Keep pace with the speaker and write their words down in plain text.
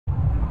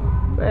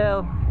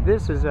Well,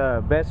 this is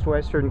Best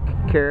Western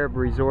Carib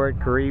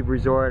Resort, Carib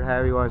Resort,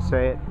 however you want to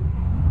say it.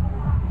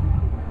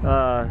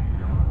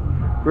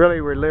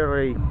 Really, we're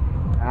literally,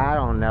 I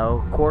don't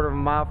know, quarter of a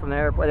mile from the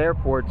airport. The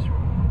airports,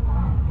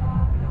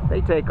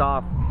 they take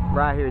off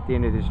right here at the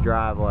end of this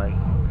driveway.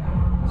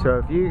 So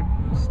if you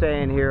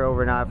stay in here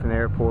overnight from the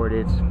airport,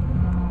 it's a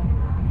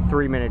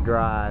 3-minute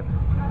drive.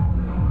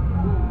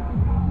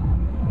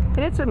 And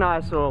it's a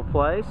nice little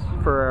place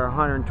for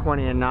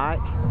 $120 a night.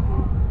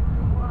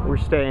 We're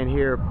staying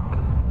here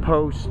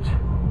post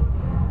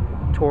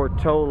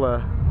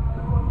Tortola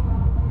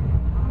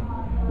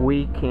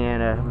week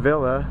in a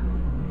villa.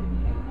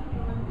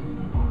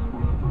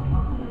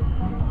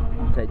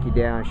 Take you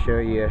down, show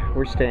you.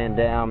 We're staying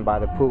down by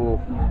the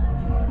pool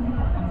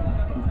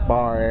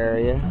bar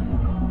area.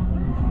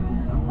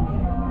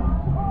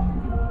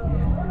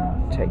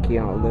 Take you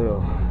on a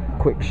little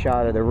quick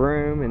shot of the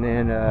room, and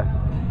then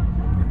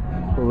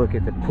we'll look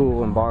at the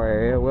pool and bar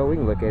area. Well, we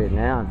can look at it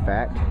now, in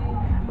fact.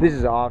 This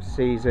is off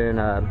season,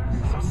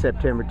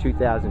 September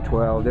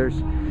 2012.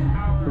 There's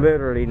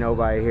literally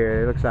nobody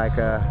here. It looks like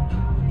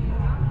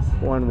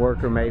one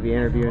worker maybe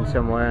interviewing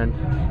someone.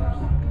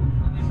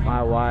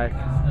 My wife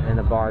and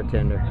the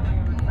bartender.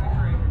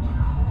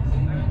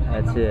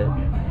 That's it.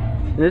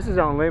 This is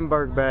on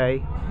Lindbergh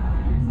Bay,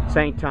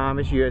 St.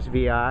 Thomas,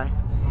 USVI.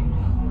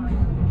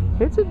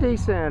 It's a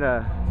decent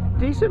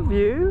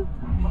view.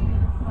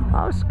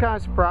 I was kind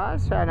of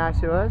surprised how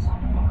nice it was.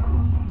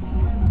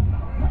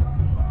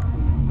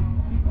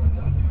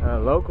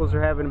 Locals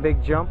are having a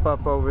big jump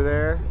up over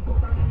there. I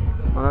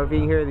don't know if you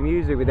can hear the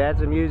music, but that's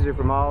the music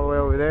from all the way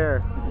over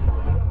there.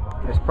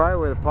 That's probably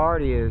where the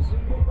party is.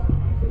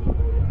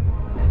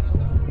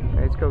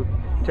 Let's go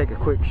take a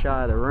quick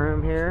shot of the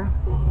room here.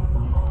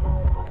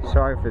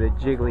 Sorry for the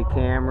jiggly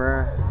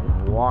camera.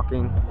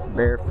 Walking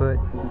barefoot.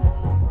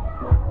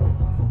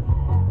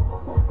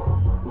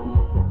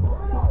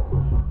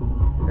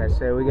 Like I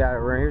said, we got a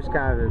room. Here's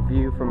kind of the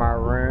view from our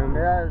room.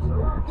 It has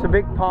some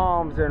big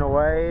palms in a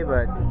way,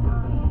 but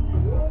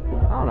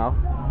I don't know.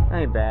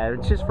 Ain't bad.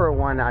 It's just for a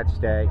one-night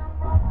stay.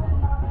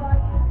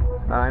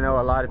 I know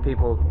a lot of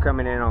people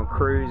coming in on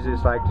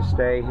cruises like to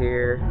stay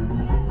here.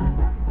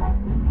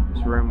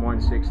 It's room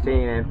 116,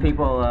 and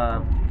people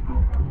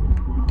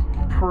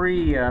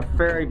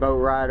pre-ferry boat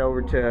ride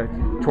over to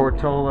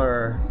Tortola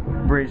or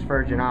British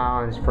Virgin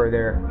Islands for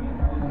their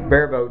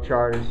bareboat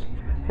charters.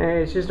 And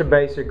it's just a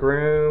basic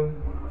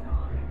room.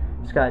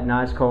 It's got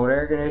nice cold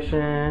air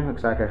conditioning.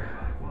 Looks like a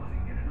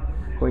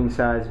queen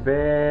size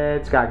bed.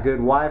 It's got good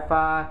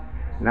Wi-Fi.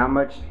 Not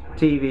much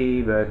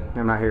TV, but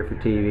I'm not here for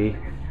TV.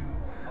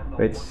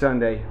 But it's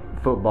Sunday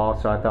football,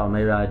 so I thought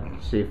maybe I'd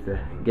see if the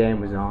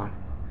game was on.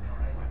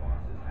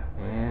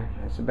 And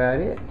that's about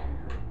it.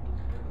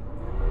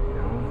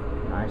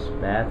 Nice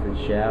bath and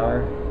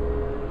shower.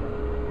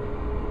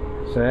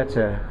 So that's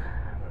a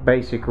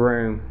basic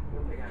room.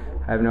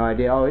 I have no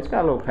idea. Oh, it's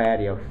got a little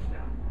patio.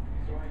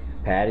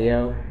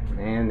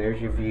 And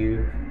there's your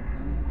view.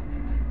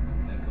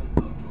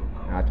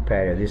 Not the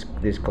patio.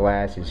 This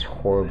glass is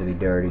horribly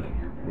dirty.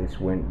 This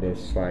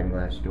sliding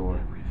glass door.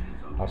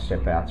 I'll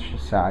step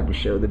outside to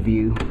show the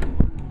view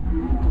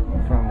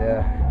from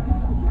the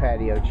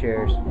patio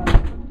chairs.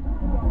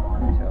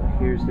 So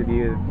here's the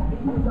view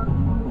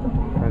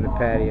from the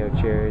patio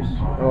chairs.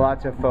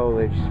 Lots of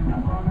foliage.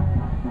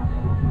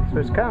 So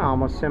it's kind of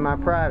almost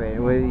semi-private,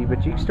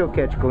 but you can still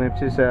catch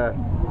glimpses.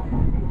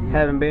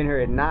 Haven't been here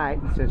at night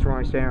since we're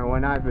only staying here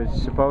one night, but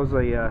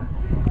supposedly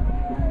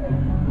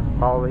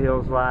all the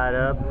hills light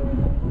up.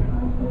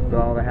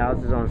 All the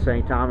houses on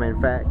St. Thomas.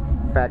 In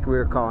fact, we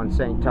were calling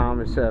St.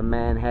 Thomas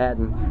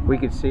Manhattan. We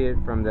could see it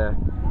from the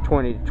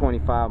 20 to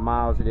 25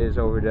 miles it is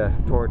over to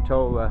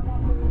Tortola,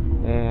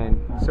 and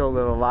so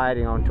little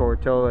lighting on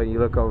Tortola. You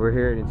look over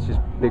here and it's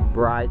just big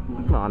bright,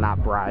 well,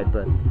 not bright,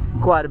 but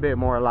quite a bit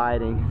more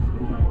lighting.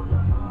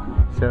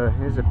 So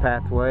here's a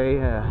pathway.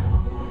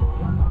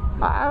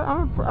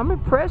 I'm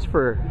impressed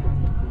for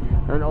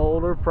an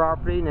older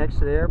property next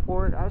to the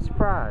airport. I was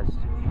surprised.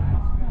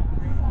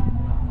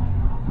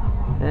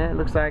 And it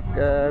looks like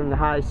in the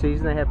high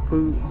season they have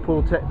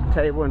pool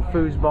table and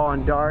foosball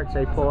and darts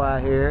they pull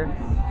out here.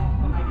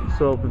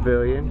 Slow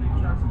pavilion.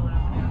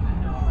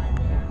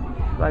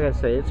 Like I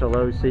say, it's a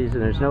low season.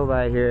 There's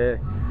nobody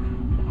here.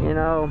 You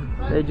know,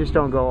 they just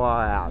don't go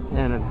all out.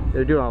 And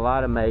they're doing a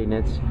lot of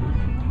maintenance.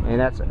 And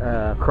that's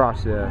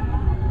across the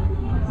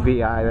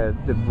VI,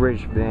 the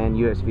British and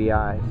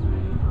USVIs.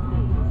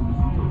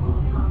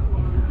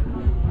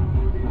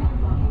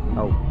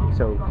 Oh,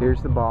 so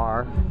here's the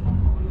bar.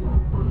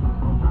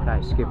 I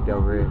skipped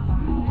over it.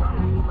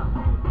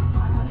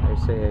 They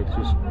say it's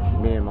just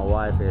me and my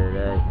wife here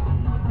today.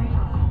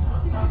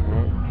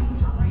 And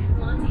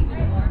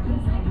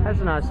that's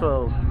a nice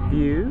little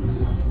view.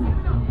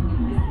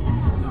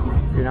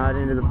 If you're not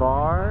into the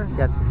bar,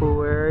 got the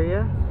pool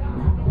area.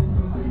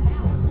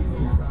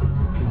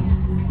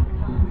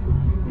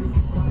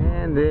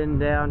 And then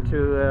down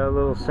to a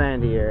little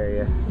sandy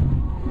area.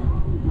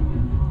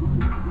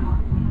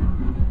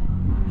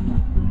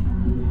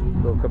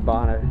 Little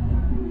cabana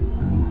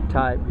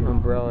type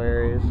umbrella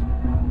areas.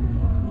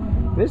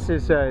 This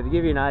is, to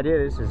give you an idea,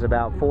 this is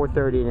about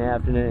 4:30 in the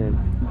afternoon.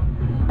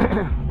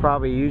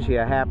 Probably usually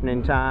a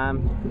happening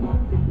time,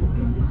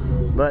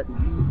 but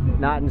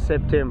not in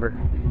September.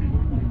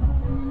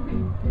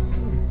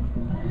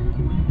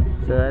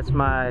 So that's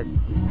my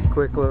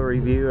quick little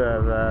review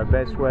of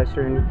Best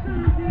Western.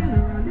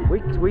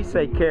 We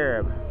say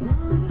Carib.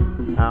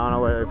 I don't know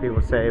what other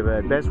people say,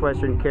 but Best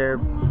Western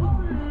Carib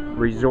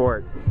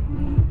Resort,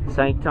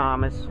 St.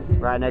 Thomas,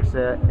 right next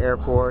to the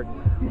airport.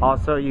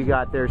 Also, you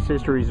got their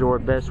sister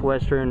resort, Best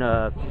Western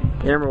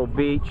Emerald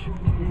Beach.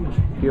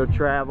 If you'll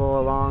travel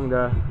along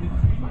the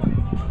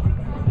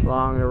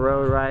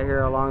road right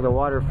here, along the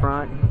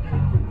waterfront,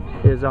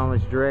 it is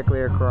almost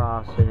directly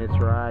across, and it's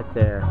right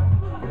there.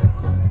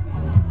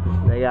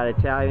 They got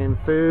Italian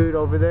food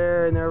over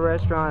there in their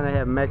restaurant. They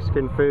have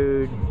Mexican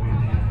food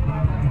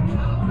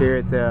here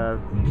at the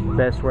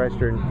Best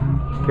Western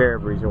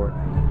Carib Resort.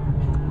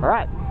 All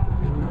right.